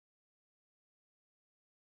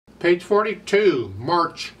Page 42,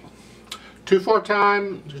 March. 2/4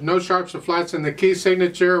 time, there's no sharps or flats in the key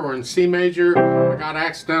signature. We're in C major. I got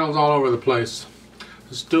accidentals all over the place.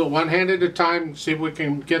 Let's do it one hand at a time, see if we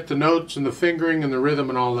can get the notes and the fingering and the rhythm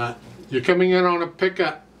and all that. You're coming in on a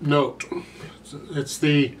pickup note. It's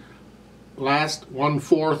the last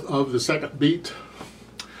 1/4 of the second beat.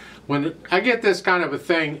 When I get this kind of a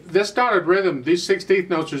thing, this dotted rhythm, these 16th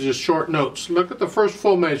notes are just short notes. Look at the first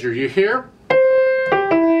full measure. You hear?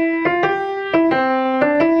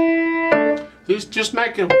 These just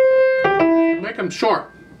make them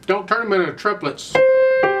short. Don't turn them into triplets.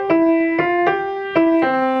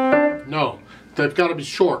 No, they've got to be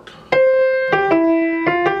short.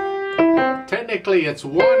 Technically, it's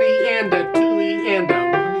 1 E and a 2 E and a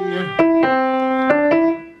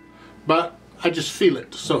 1 E. But I just feel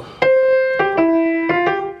it. So,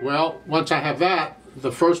 well, once I have that,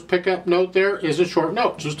 the first pickup note there is a short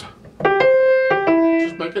note. Just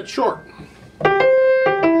make it short.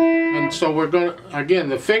 And so we're going to, again,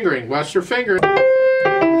 the fingering. Watch your finger. The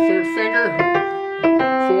third finger.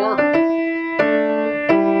 4.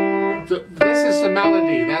 This is the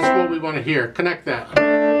melody. That's what we want to hear. Connect that.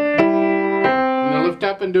 And then lift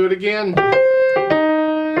up and do it again.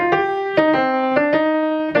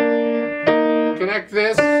 Connect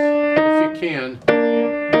this if you can.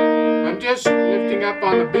 I'm just lifting up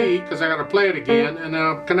on the B because I got to play it again, and then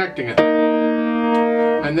I'm connecting it.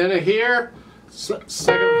 And then here,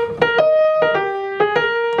 second.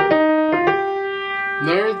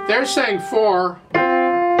 They're saying 4.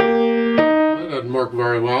 That doesn't work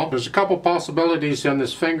very well. There's a couple possibilities in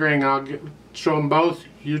this fingering. I'll show them both.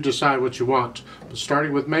 You decide what you want. But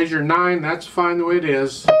starting with measure 9, that's fine the way it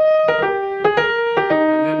is.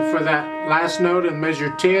 And then for that last note in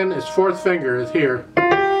measure 10, is 4th finger is here.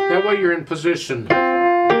 That way you're in position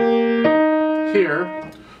here,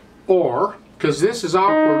 or, because this is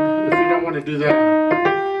awkward if you don't want to do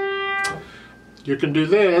that, you can do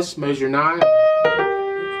this, measure 9.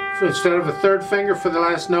 Instead of a 3rd finger for the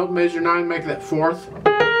last note, measure 9, make that 4th.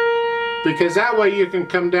 Because that way you can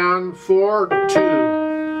come down 4, 2.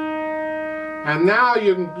 And now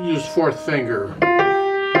you can use 4th finger.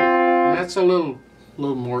 And that's a little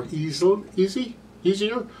more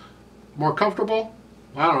easier, more comfortable.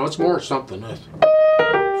 I don't know, it's more something. 4.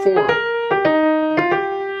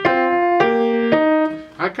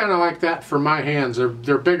 I kind of like that for my hands.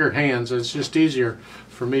 They're bigger hands. It's just easier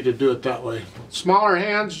for me to do it that way. Smaller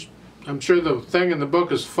hands, I'm sure the thing in the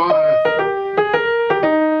book is fine.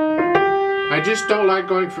 I just don't like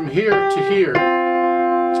going from here to here.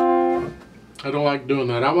 I don't like doing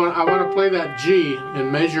that. I want to play that G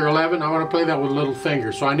in measure 11. I want to play that with a little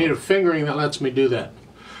finger. So I need a fingering that lets me do that.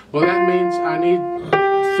 Well, that means I need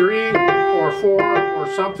 3 or 4 or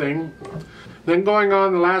something. Then going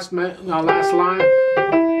on the last line,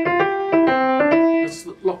 it's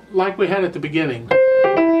like we had at the beginning.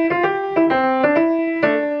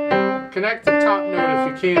 Connect the top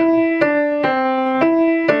note if you can.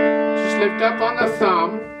 Just lift up on the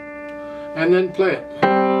thumb and then play it.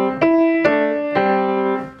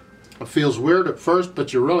 It feels weird at first,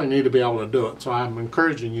 but you really need to be able to do it. So I'm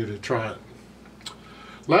encouraging you to try it.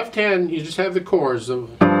 Left hand, you just have the chords. The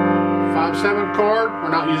 5/7 chord, we're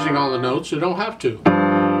not using all the notes, you don't have to.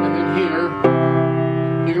 And then here,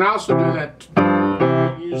 you can also do that.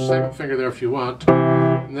 You use 2nd finger there if you want.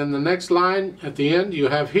 And then the next line at the end, you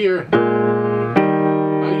have here.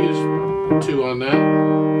 I use 2 on that.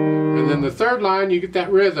 And then the 3rd line, you get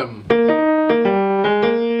that rhythm. And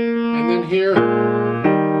then here,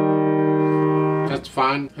 that's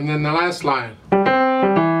fine. And then the last line.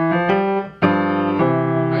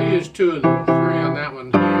 I use 2 and 3 on that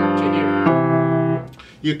one, here to here.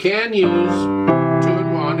 You can use 2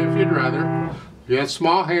 and 1 if you'd rather. If you have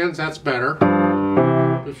small hands, that's better.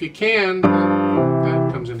 If you can,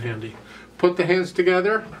 that comes in handy. Put the hands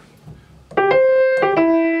together.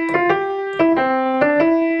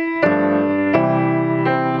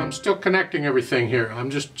 I'm still connecting everything here. I'm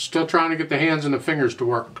just still trying to get the hands and the fingers to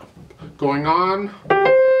work. Going on.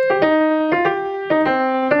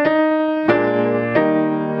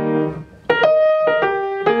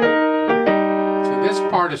 So this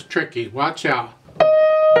part is tricky. Watch out.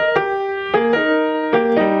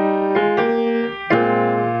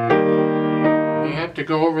 To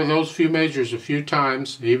go over those few measures a few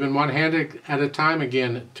times, even one hand at a time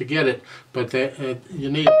again to get it, but you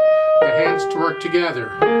need the hands to work together.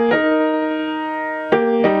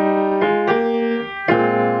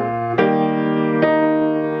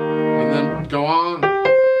 And then go on.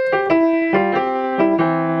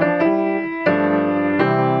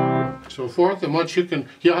 So forth, and once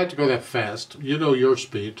you'll have to go that fast. You know your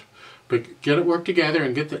speed. But get it worked together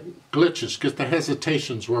and get the glitches, get the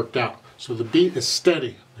hesitations worked out. So the beat is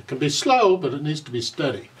steady. It can be slow, but it needs to be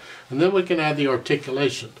steady. And then we can add the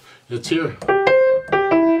articulation. It's here.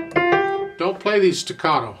 Don't play these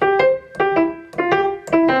staccato.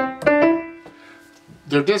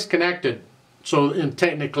 They're disconnected, so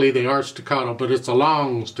technically they are staccato, but it's a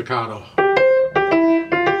long staccato.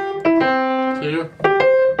 Here.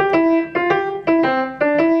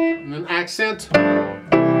 And then accent.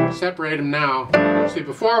 Separate them now. See,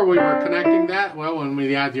 before we were connecting that, well, when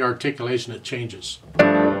we add the articulation, it changes.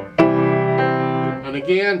 And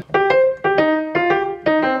again.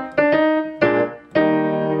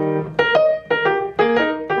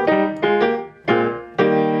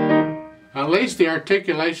 At least the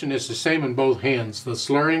articulation is the same in both hands. The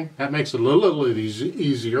slurring, that makes it a little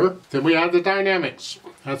easier. Then we add the dynamics.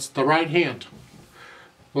 That's the right hand.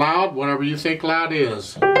 Loud, whatever you think loud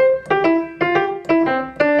is.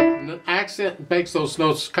 And then accent makes those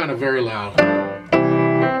notes kind of very loud.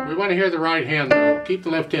 We want to hear the right hand though. Keep the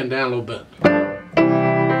left hand down a little bit.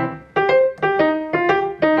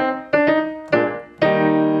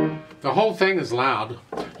 The whole thing is loud.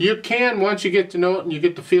 You can, once you get to know it and you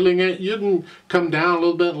get to feeling it, you can come down a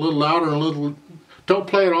little bit, a little louder, a little. Don't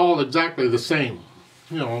play it all exactly the same.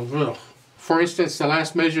 You know, for instance, the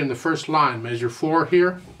last measure in the first line, measure 4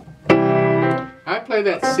 here. I play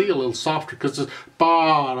that C a little softer because it's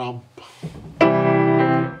bottom.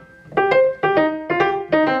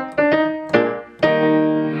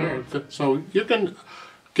 So you can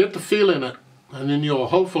get the feel in it, and then you'll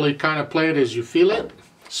hopefully kind of play it as you feel it.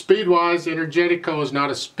 Speed-wise, energetico is not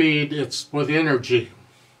a speed, it's with energy.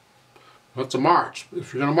 That's a march.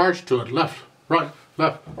 If you're going to march to it, left, right,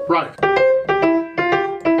 left, right.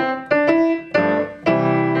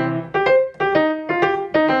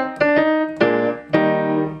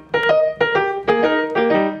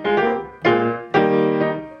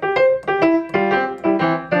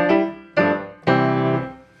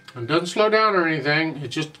 And doesn't slow down or anything, it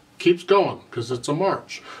just keeps going because it's a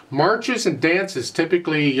march. Marches and dances,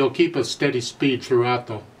 typically you'll keep a steady speed throughout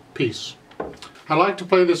the piece. I like to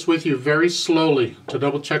play this with you very slowly to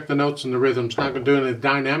double check the notes and the rhythms. Not going to do any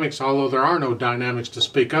dynamics, although there are no dynamics to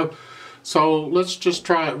speak of. So let's just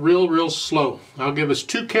try it real slow. I'll give us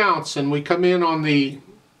 2 counts and we come in on the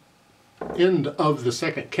end of the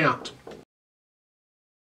second count.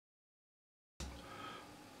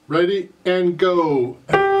 Ready and go.